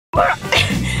Well,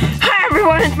 hi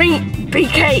everyone, it's me,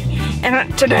 BK,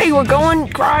 and today we're going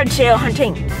garage sale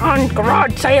hunting on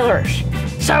garage sailors.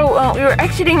 So we were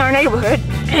exiting our neighborhood,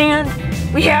 and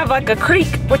we have like a creek,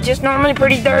 which is normally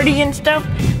pretty dirty and stuff.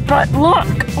 But look,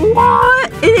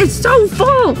 what? It is so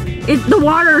full. The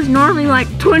water is normally like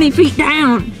 20 feet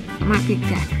down. I might be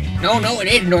exaggerating. No, it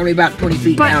is normally about 20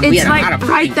 feet down. But it's like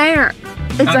right there.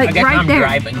 It's like right there.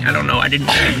 Driving. I don't know. I didn't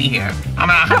see me here.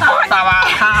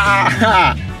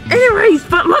 Anyways,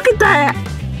 but look at that.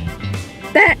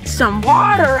 That's some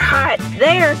water right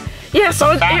there. Yeah,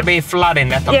 so that'd be flooding.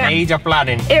 That's a major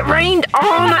flooding. It rained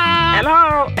all night.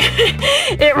 Hello.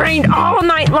 It rained all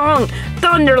night long.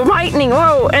 Thunder, lightning,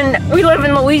 whoa. And we live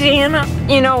in Louisiana.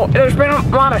 You know, there's been a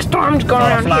lot of storms going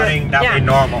around flooding, here. That'd be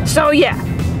normal. So yeah,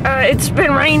 it's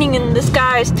been raining and the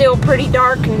sky is still pretty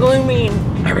dark and gloomy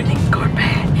and everything's going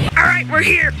bad. All right, we're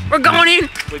here. We're going in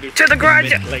to the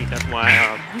garage. Late, that's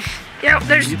why. Yeah,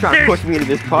 there's. You trying to push me into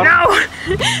this puddle?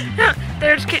 No.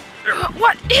 There's kid.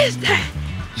 What is that?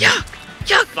 Yuck!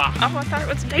 Yuck! Oh, I thought it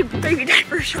was baby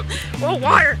diapers. Well,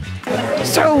 water.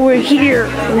 So we're here.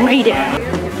 We made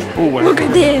it. Ooh, look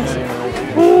at this.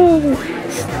 Ooh,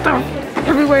 stuff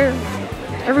everywhere.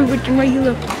 Every which way you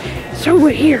look. So we're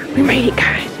here. We made it,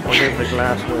 guys. Oh, there's the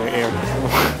glassware here.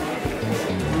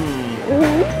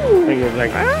 Ooh. I think it's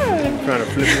like trying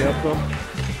to flip me up though.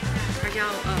 Are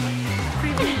y'all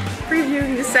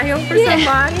previewing the sale for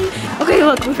somebody? Okay,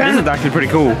 look, we found This is actually pretty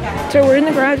cool. So we're in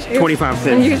the garage here. 25 cents.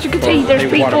 And you can see there's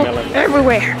people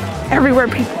everywhere. Everywhere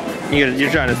people.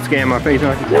 You're trying to scam my face,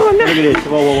 aren't you? No, I'm not. Look at this.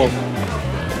 Whoa.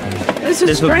 This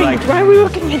is strange. Why are we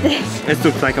looking at this? This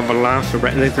looks like a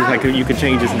velociraptor. This looks like you could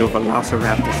change this into a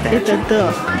velociraptor statue. It's a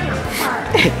duck.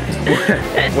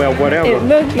 Well, whatever. It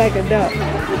looks like a duck.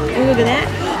 And look at that.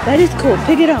 That is cool.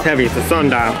 Pick it up. It's heavy. It's a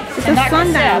sundial. It's a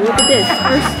sundial. Look at this.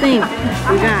 First thing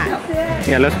we got.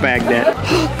 Yeah, let's bag that.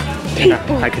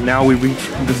 People. Like now we reach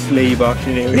the slave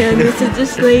auction area. Yeah, this is the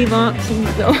slave auction.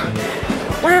 So.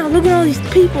 Wow, look at all these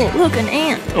people. Look, an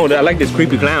ant. Oh, I like this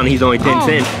creepy clown. He's only 10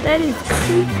 cents. That is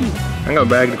creepy. I'm gonna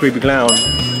bag the creepy clown.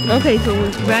 Okay, so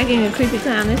we're bagging a creepy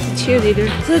clown. That's a cheerleader.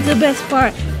 So that's the best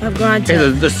part of garage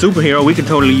sale. Hey, the superhero, we could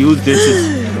totally use this.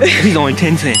 He's only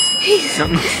 10 cents. He's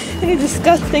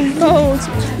disgusting clothes.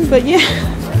 But yeah.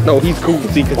 No, he's cool.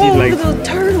 See, because he's like look at those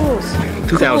turtles.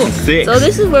 2006. Cool. So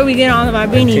this is where we get all of our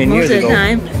beanies most of the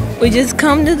time. We just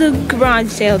come to the garage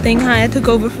sale thing. Hi, I took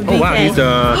over for BK. Oh wow, he's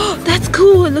that's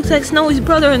cool. It looks like Snowy's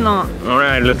brother-in-law. All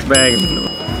right, let's bag him.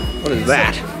 What is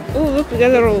that? Oh, look, we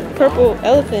got a little purple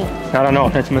elephant. I don't know.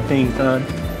 That's my thing, son.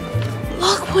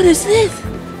 Look, what is this?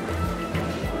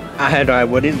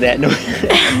 What is that? No.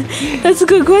 That's a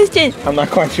good question. I'm not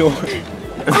quite sure.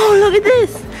 Oh, look at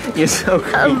this. You're so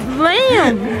cool. A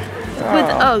lamb.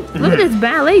 Look at this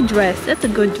ballet dress. That's a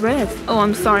good dress. Oh,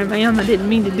 I'm sorry, ma'am. I didn't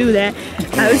mean to do that.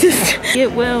 I was just...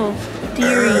 Get well,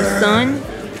 dearie son.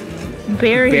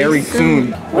 Very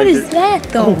soon. What is that,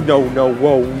 though? Oh, no.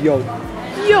 Whoa, yo.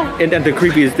 And that's the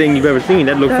creepiest thing you've ever seen.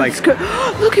 That looks like...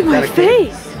 Look at my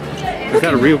face. Is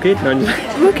that a real kid? No,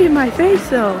 look at my face,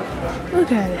 though.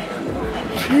 Look at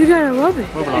it. You gotta love it.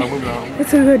 Move along.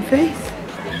 It's a good face.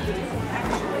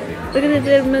 Look at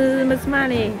the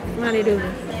smiley dude.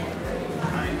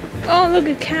 Oh, look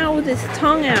at cow with his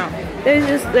tongue out. There's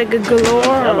just like a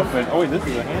galore elephant. Oh, this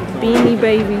is a handful. Beanie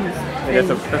babies. Hey,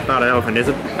 that's not an elephant, is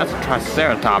it? That's a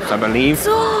triceratops, I believe.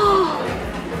 So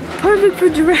perfect for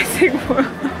Jurassic World.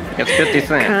 It's 50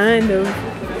 cents. Kind of.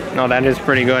 No, that is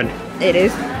pretty good. It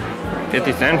is.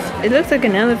 50 cents. It looks like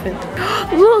an elephant.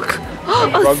 Look,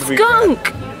 a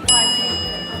skunk.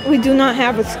 We do not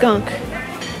have a skunk.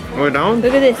 We don't?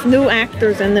 Look at this, new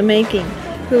actors in the making.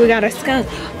 We got a skunk.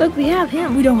 Look, we have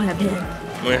him. We don't have him.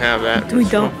 We have that. We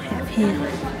don't have him.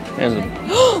 There's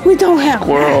a we don't have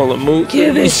squirrel, a moose.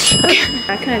 Give it.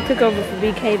 I kind of took over for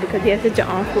BK because he has such an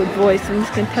awkward voice. I'm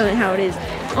just going to tell him how it is.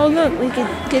 Oh, look, we could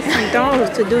get some dolls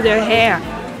to do their hair.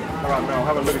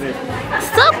 Have a look at this.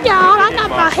 Sup, y'all? I got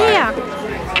my hair.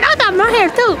 And I got my hair,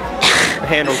 too. The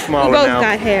handle's smaller we both now.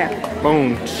 got hair.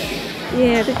 Boom.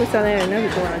 Yeah, I think we saw that in another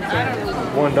garage sale.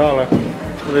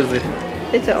 $1. What is it?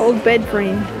 It's an old bed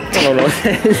frame. I don't know.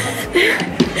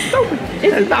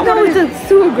 It's a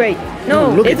sewer grate.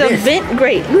 No, it's a vent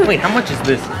grate. Look. Wait, how much is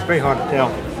this? It's very hard to tell.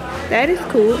 That is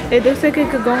cool. It looks like it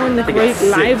could go in the great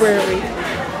library.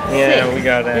 Yeah, 6. we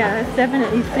got that. Yeah, that's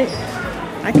definitely 6.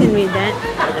 I can read that.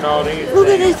 Look at all these. Look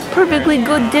at this perfectly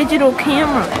good digital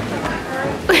camera.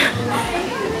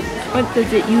 What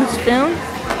does it use? Film?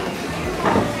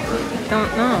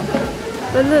 Don't know.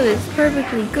 But look, it's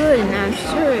perfectly good, and I'm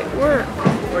sure it works.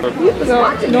 So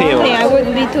normally I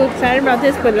wouldn't be too excited about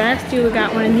this, but last year we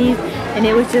got one of these and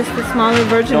it was just a smaller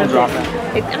version Don't of drop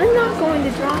it. I'm not going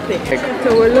to drop it.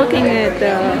 So we're looking at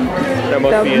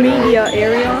the media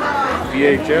area.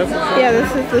 VHS? Yeah,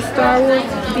 this is the Star Wars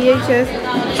VHS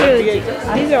trilogy.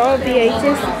 These are all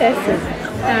VHS's.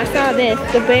 And I saw this,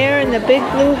 The Bear in the Big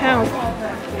Blue House.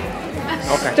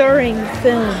 Okay. Stirring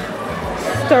film.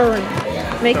 Stirring.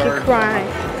 Make you cry.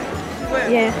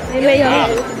 Yeah,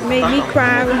 it made me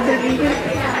cry when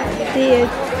it did.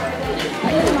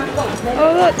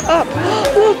 Oh, look up.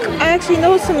 Look, I actually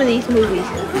know some of these movies.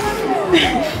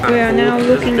 We are now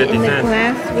looking in the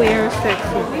glassware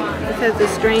section. It says the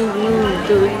strange moon,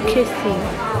 dude kissing.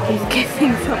 He's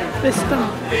kissing the star.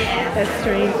 That's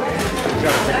strange.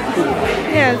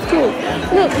 Yeah, it's cool.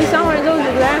 Look, we saw one of those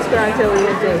at last garage sale the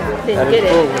other day. Didn't get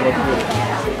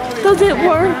it. Does it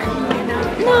work?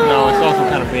 No. No, it's also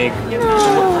kind of big.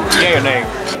 No. Yay or nay?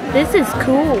 This is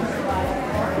cool.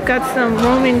 Got some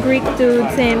Roman Greek dude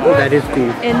saying, Oh, that is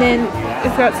cool. and then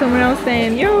it's got someone else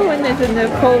saying, yo, and there's a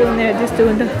Nicole in there just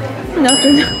doing the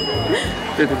nothing.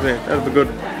 That's a good,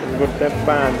 that's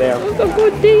fine there. That's a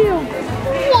good deal.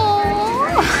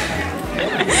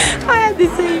 I had to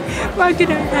say, how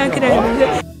could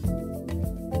I?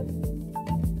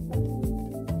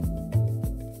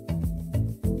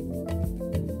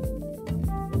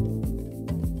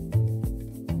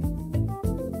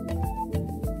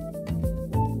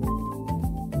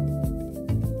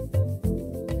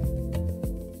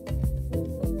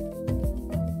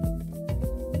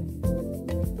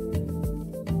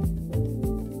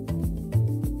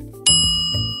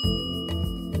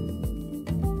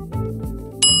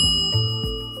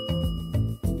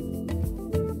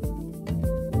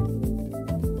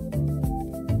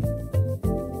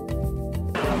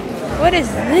 What is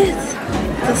this?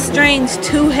 It's a strange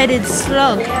two-headed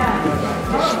slug.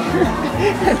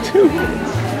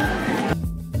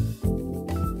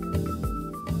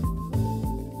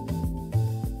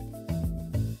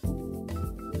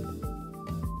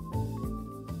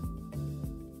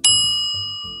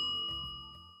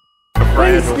 What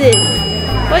is this?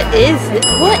 What is this?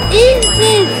 What is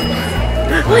this?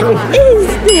 What is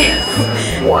this?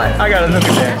 What? I gotta look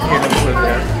at that. Here, let me put it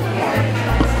there.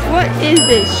 What is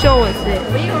this? Show us it.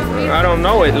 I don't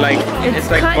know. It's like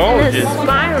cut bulges. in a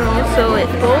spiral, so it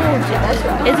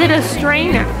bulges. Is it a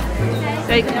strainer?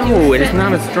 Like No, it is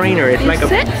not a strainer. It's like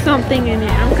set something in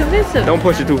it. I'm convinced of it. Don't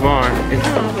push it too far. It's,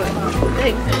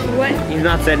 Like what? he's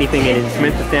not set anything in it. It's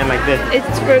meant to stand like this.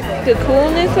 It's for the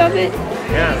coolness of it.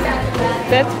 Yeah.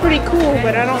 That's pretty cool,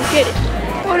 but I don't get it.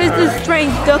 What is this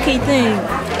strange ducky thing?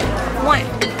 What?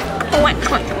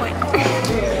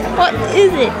 What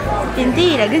is it?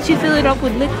 Indeed, I guess you fill it up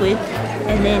with liquid,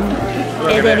 and then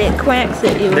it quacks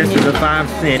at you. This is a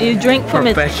 5-cent you drink from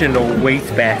professional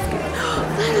waste basket.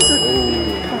 That is a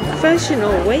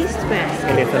professional waste basket.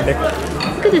 And it's a liquid.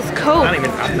 Look at this coat.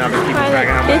 I'm not even keeping track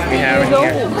of how much 50 we have in years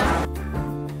here. old.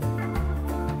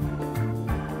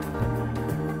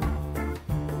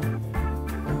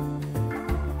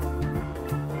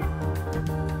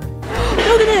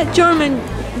 Look at that German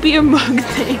beer mug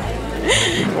thing.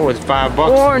 Oh, it's $5.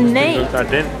 Ornate. I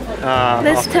didn't.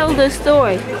 Let's tell the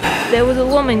story. There was a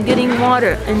woman getting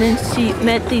water, and then she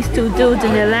met these two dudes,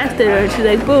 and they laughed at her. She's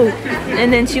like, "Boo!"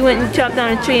 And then she went and chopped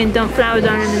down a tree and dumped flowers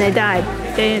on them, and they died.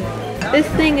 And this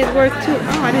thing is worth $2.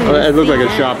 Oh, I didn't. Oh, it looks see like a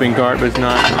that. shopping cart, but it's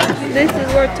not. This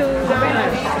is worth $2.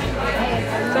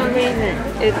 For some reason,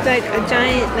 it's like a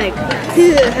giant, like,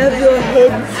 here, have your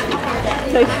heads.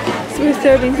 Like we're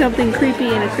serving something creepy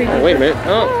in a creepy. Oh, wait a minute.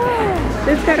 Oh.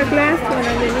 It's got a glass one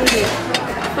underneath it.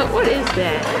 But what is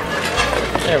that?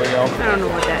 There we go. I don't know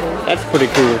what that is. That's pretty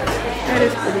cool. That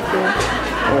is pretty cool.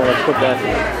 Oh, let's put that.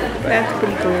 That's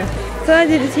pretty cool. So I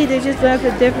did see there's just lots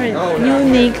of different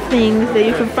unique things that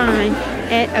you can find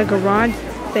at a garage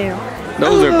sale.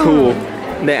 Those are cool.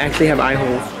 They actually have eye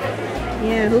holes.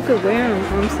 Yeah, who could wear them?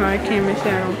 I'm sorry, camera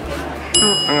shadow.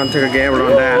 Oh. I'm gonna take a gamble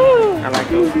on that. I like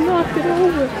those. You knocked it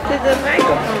over. There's a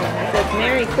microphone that says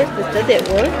Merry Christmas. Does it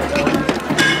work?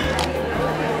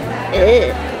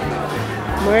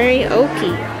 Mary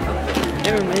Okie.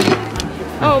 Never mind.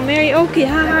 Oh, Mary Okie.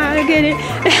 Haha, I get it.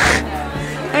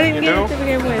 I didn't get it to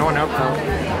begin with. No one else knows.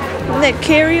 Isn't that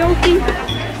karaoke?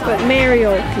 But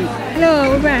karaoke.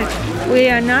 Hello, we're back. We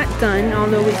are not done,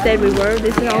 although we said we were.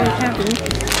 This is all that happened.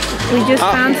 We just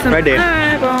found some right there.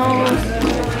 eyeballs.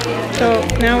 So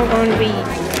now we're going to be.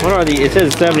 What are these? It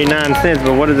says 79 cents,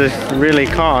 but what does this really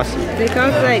cost? They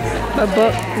cost like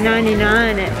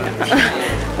 $1.99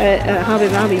 at Hobby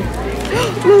Lobby.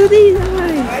 Look at these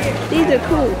eyes. These are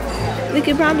cool. We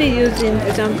could probably use them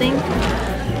for something.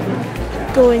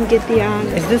 Go and get the eyes.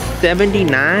 Is this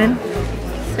 79?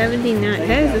 79.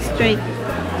 That is a strange.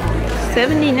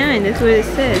 79. That's what it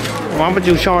says. Why would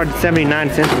you charge 79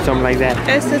 cents or something like that?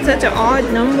 That's such an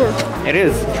odd number. It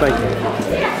is. It's like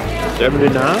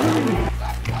 79.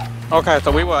 Okay,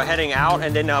 so we were heading out,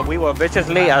 and then we were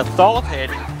viciously assaulted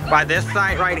by this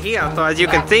site right here. So as you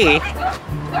can see,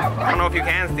 I don't know if you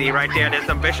can see right there, there's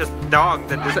some vicious dogs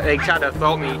that they tried to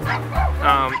assault me.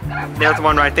 There's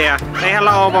one right there. Say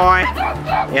hello, boy.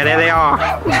 Yeah, there they are.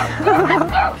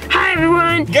 Hi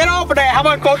everyone. Get over there. How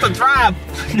about close to drive?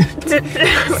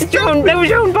 That was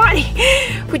your own body.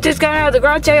 We just got out of the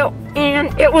garage sale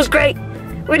and it was great.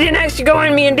 We didn't actually go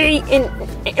on me and D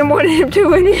and wanted him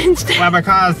to instead. Well,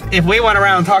 because if we went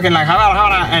around talking like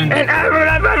and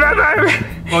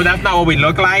well, that's not what we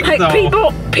look like. Like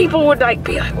so. people would like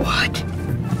be like, what?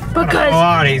 Because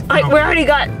like we already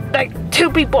got like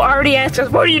 2 people already asked us,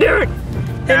 what are you doing?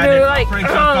 And they're like,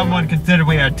 someone considered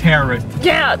we a terrorist.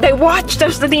 Yeah, they watched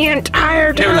us the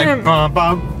entire time. They were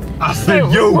like, I see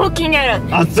you. Looking at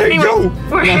us. I see you.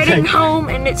 We're heading home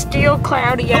and it's still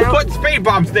cloudy out. Who put speed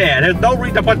bumps there? There's no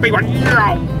reason to put speed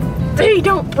bumps. They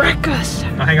don't wreck us.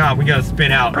 Oh, hang on, we gotta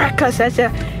spin out. Wreck us. That's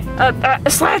a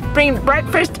slash between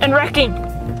breakfast and wrecking.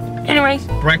 Anyways.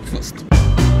 Breakfast.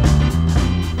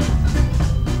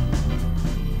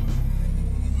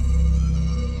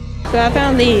 So I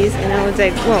found these and I was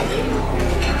like, whoa,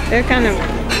 they're kind of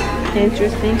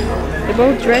interesting. They're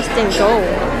both dressed in gold.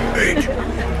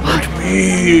 Let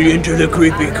me into the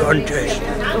creepy contest.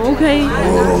 Okay.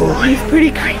 Oh. He's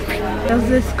pretty creepy. Does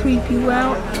this creep you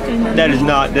out? That is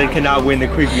not, that cannot win the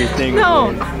creepiest thing.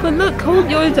 No, but look, hold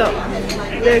yours up.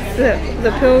 There's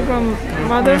the pilgrim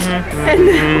mother.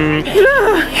 And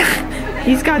look,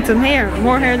 he's got some hair,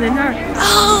 more hair than her.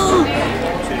 Oh,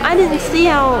 I didn't see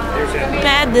how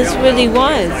bad this really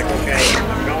was.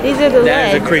 These are the legs.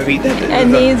 That is a creepy.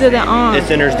 And these are the arms.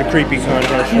 This enters the creepy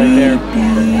contest right there.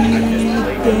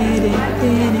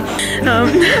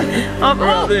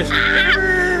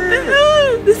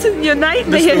 This is your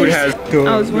nightmare. This food has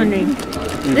I was wondering.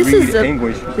 This is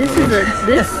creepy.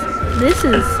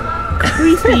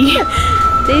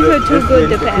 These are too good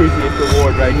to pass. Creepiest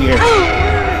award right here.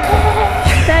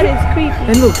 That is creepy.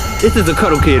 And look, this is a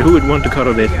cuddle kid. Who would want to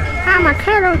cuddle this? I'm a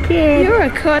cuddle kid. You're a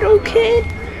cuddle kid?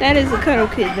 That is a cuddle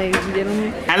kid, ladies and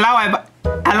gentlemen.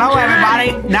 Hello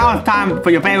everybody. Now it's time for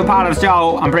your favorite part of the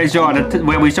show. I'm pretty sure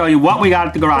where we show you what we got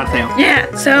at the garage sale.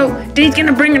 Yeah, so Dee's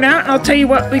gonna bring it out and I'll tell you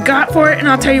what we got for it and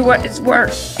I'll tell you what it's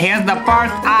worth. Here's the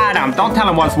first item. Don't tell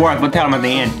them what's worth, but tell them at the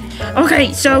end.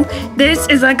 Okay, so this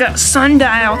is like a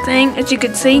sundial thing, as you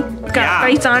can see. It's got a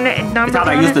face on it and numbers It's how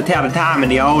they on used it. to tell the time in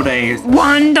the old days. $1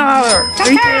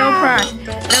 retail price.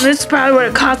 Now this is probably what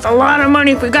it costs a lot of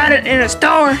money if we got it in a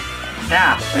store.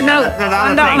 Yeah. But no, That's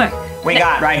the other thing we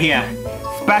got right here.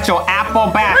 Special apple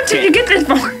basket. What did you get this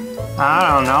for? I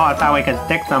don't know. I thought we could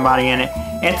stick somebody in it.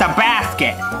 It's a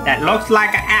basket that looks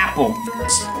like an apple.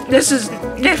 This is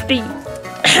nifty.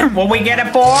 What we get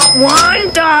it for?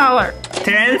 $1.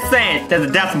 10 cents. There's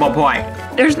a decimal point.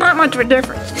 There's not much of a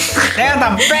difference. There's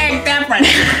a big difference.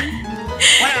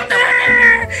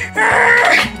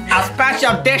 A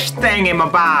special dish thing in my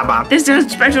barber. This is a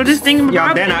special thing in my Your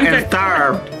barber. dinner is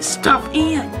served. Stuff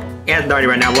in. It's dirty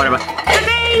right now, whatever.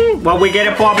 What we get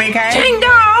it for, BK? Ding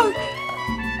dong!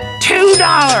 $2.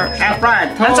 That's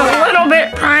right. That's a little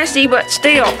bit pricey, but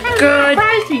still good.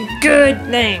 Good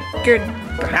thing. Good.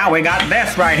 Now we got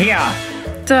this right here.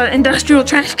 It's an industrial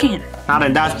trash can. Not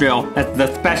industrial. That's the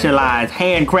specialized,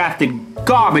 handcrafted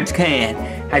garbage can.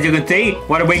 As you can see,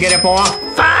 what did we get it for?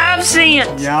 5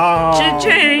 cents. Yo.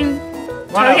 Cha-ching.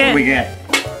 What else did we get?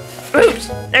 Oops.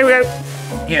 There we go.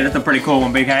 Yeah, that's a pretty cool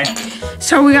one, BK.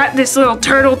 So we got this little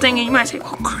turtle thing, and you might say,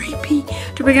 "Oh, creepy"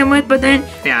 to begin with, but then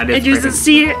you just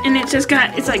see it, and it's just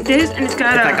got, it's like this, and it's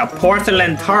got like a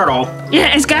porcelain turtle.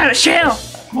 Yeah, it's got a shell.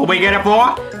 What we get it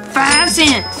for? 5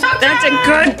 cents. That's a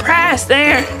good price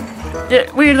there. The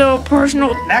weird little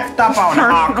personal. Next up on the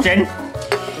auction.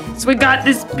 So we got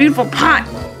this beautiful pot.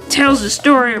 Tells the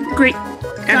story of a Greek god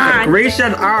It's a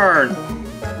Grecian urn.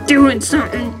 doing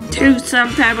something to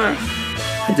some type of.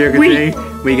 As you can see,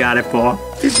 we got it for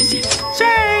 50 cents.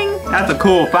 That's a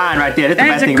cool find right there. That's the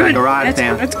best thing in the garage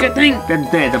sale. That's a good thing. Good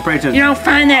thing. The precious. You don't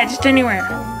find that just anywhere.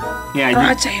 Yeah,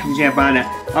 garage sale. You can't find that.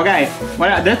 Okay,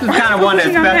 well, this is kind of one that's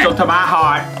special to my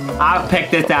heart. I'll pick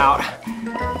this out.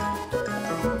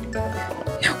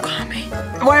 No comment.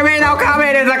 What do you mean no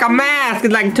comment? It's like a mask.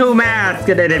 It's like 2 masks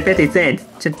and then 50 cents.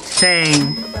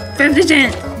 Cha-ching. 50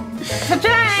 cents.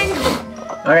 Cha-ching.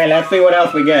 Okay, let's see what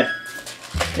else we get.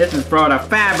 This is for the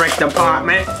fabric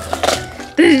department.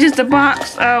 This is just a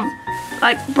box of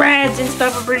like brads and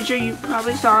stuff. I'm pretty sure you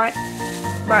probably saw it.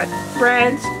 But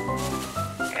brads.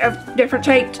 of different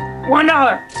shapes.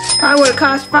 $1. Probably would have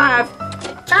cost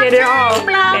 $5 to get it all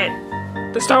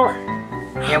at the store.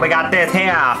 Yeah, we got this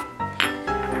here.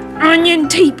 Onion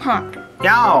teapot. Yo,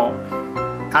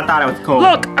 I thought it was cool.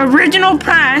 Look, original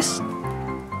price.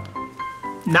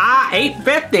 Nah,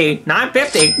 $8.50,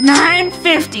 $9.50.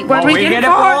 $9.50. What we get it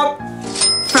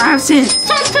for? 5 cents.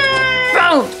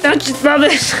 Bro, don't you love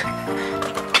this?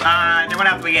 Then what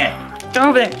else we get?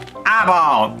 Over there.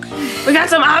 Eyeball. We got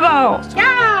some eyeballs.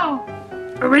 Yo!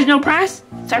 Original price?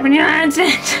 79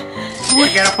 cents. What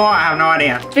we get it for? I have no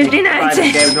idea. 59 I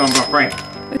cents. gave it to him for free.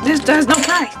 This does no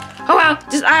price. Oh well,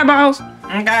 just eyeballs.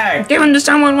 Okay. Give them to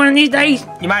someone one of these days.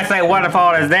 You might say, what the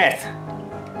fault is this?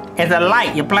 It's a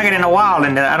light. You plug it in the wall,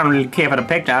 and I don't really care for the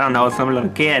picture. I don't know, some little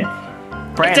kid.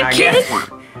 Praying, It's a I kid? guess.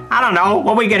 I don't know.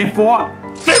 What we get it for?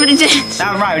 50 cents.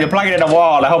 That's right. You plug it in the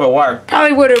wall. I hope it works.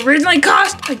 Probably would have originally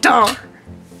cost $1.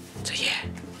 So yeah.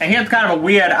 And here's kind of a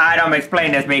weird item.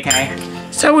 Explain this,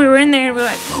 BK. So we were in there and we're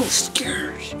like, oh,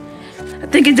 skewers. I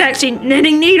think it's actually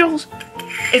knitting needles.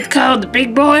 It's called the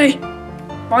Big Boy.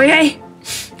 Oh yeah.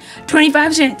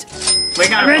 25 cents. We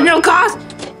got Original cost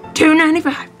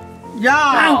 $2.95.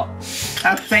 Yo!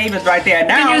 That's famous right there. You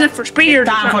can Now, use it for spears.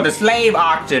 time for the slave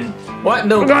auction. What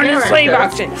new We're going to the slave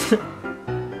characters? auction.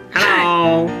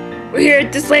 Hello. We're here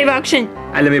at the slave auction.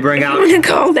 And let me bring out. What do you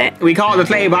call that? We call it the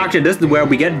slave auction. This is where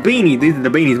we get beanies. These are the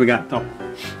beanies we got. So,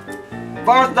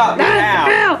 first up, we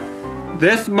have Hello.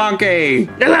 this monkey.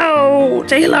 Hello.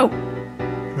 Say hello.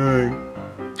 Hey,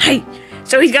 Hey.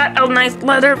 So he's got a nice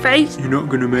leather face. you're not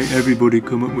gonna make everybody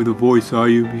come up with a voice, are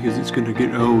you? Because it's gonna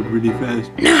get old really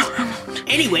fast. No.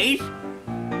 Anyways.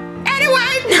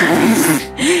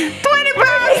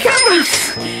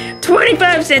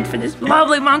 25 cents for this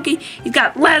lovely monkey. He's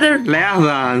got leather.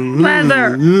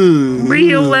 Leather.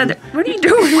 Real leather. What are you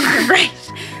doing with your face?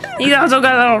 He's also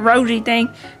got a little rosy thing.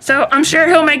 So I'm sure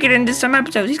he'll make it into some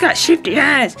episodes. He's got shifty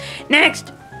eyes.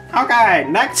 Next. Okay,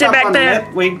 next Sit up back on the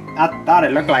there. list, I thought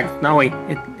it looked like snowy.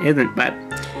 It isn't, but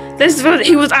This is what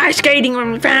he was ice skating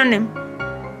when we found him.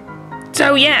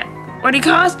 So yeah, what he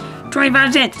cost?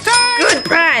 25 cents. Good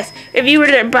price. If you were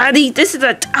to buy these, this is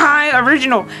a Thai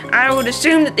original. I would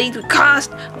assume that these would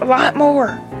cost a lot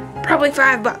more. Probably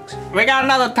 $5. we got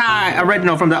another Thai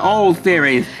original from the old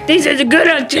series. These are the good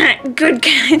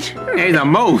kind. He's a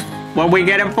moose. What we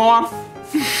get him for?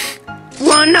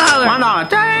 $1.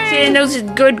 $1. See, and those is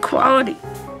good quality.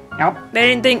 Yep. They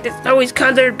didn't think that Zoe's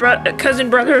cousin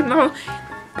brother-in-law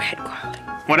bad quality.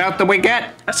 What else do we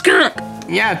get? A skunk.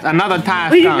 Yes, another Thai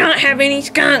We do skunk. not have any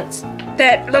skunks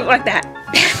that look like that.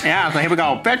 Yeah, so here we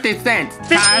go. 50 cents.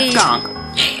 50. Thai skunk.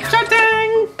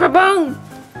 Something. Ba-boom.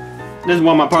 This is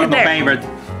one of my personal there. favorites.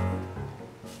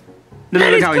 That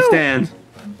Look is how he cool. stands.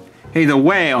 He's a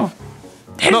whale.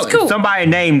 That's Look, cool. somebody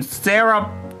named Sarah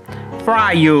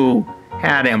Fryu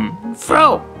had him.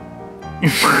 Fro.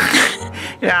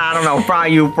 Yeah, I don't know.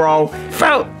 Fryu, bro.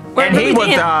 Fro. And he was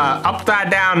upside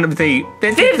down. Let me see.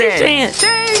 50 50 cents.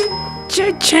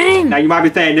 Cha-ching. Now you might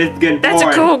be saying this is getting That's a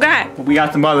boring, cool guy. but we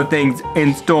got some other things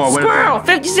in store. What is Squirrel.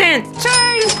 50 cents.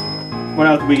 that? What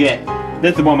else do we get?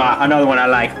 This is another one I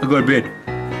like a good bit.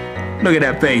 Look at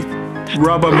that face.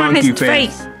 Rubber monkey Honest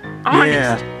face.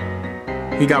 Honest.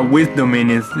 Yeah. He got wisdom in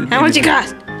his. How much it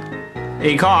cost?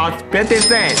 It cost 50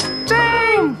 cents.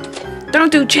 Ching.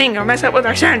 Don't do ching or mess up with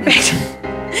our sound effects.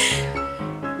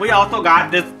 We also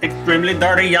got this extremely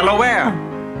dirty yellow ware.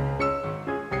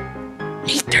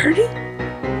 He's dirty?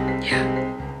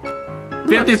 Yeah.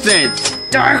 50 cents.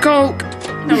 Dark oak.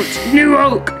 No, it's new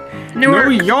oak. New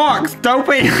York,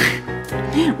 stupid.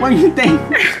 What do you think?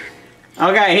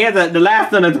 Okay, here's the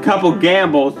last one is a couple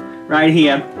gambles right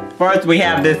here. First, we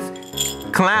have this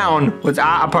clown, which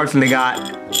I personally got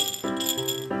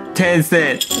 10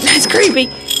 cents. That's creepy.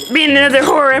 Being another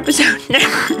horror episode.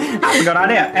 That's a good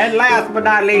idea. And last but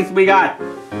not least, we got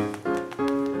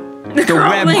the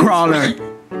web crawling- crawler.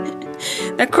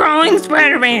 The crawling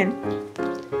Spider-Man.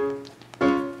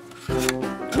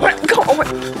 What? Go away.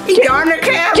 Get on the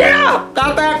camera. Get out!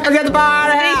 Stop that. Get the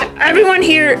body. Everyone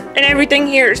here and everything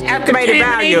here is Estimated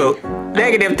contaminated. value,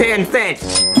 negative 10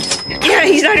 cents. Yeah,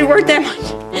 he's not even worth that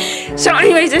much. So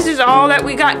anyways, this is all that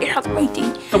we got. Get out the way,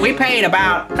 Dean. So we paid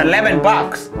about 11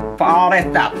 bucks for all this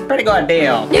stuff. Pretty good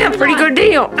deal. Yeah, pretty good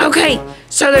deal. Okay,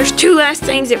 so there's two last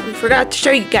things that we forgot to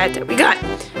show you guys that we got.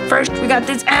 First, we got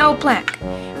this owl plaque.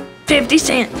 50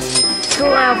 cents. Cool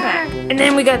owl plaque. And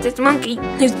then we got this monkey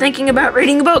who's thinking about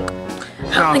reading a book.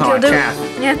 I don't think Also he'll a do chest.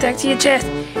 it. Yeah, taxi a chest.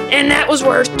 And that was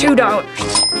worth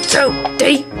 $2. So,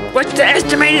 D, what's the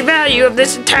estimated value of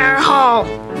this entire haul?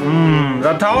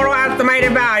 The total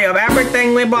estimated value of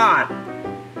everything we bought,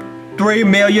 $3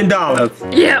 million.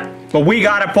 Yep, But we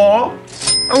got it for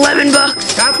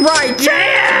 $11. That's right.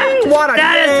 Yeah! What a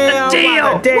That deal! is a deal!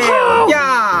 What a deal! Whoa!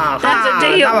 Yeah! That's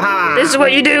a deal! This is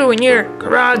what you do when you're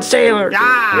garage sailor.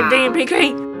 Yeah. With D and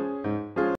PK.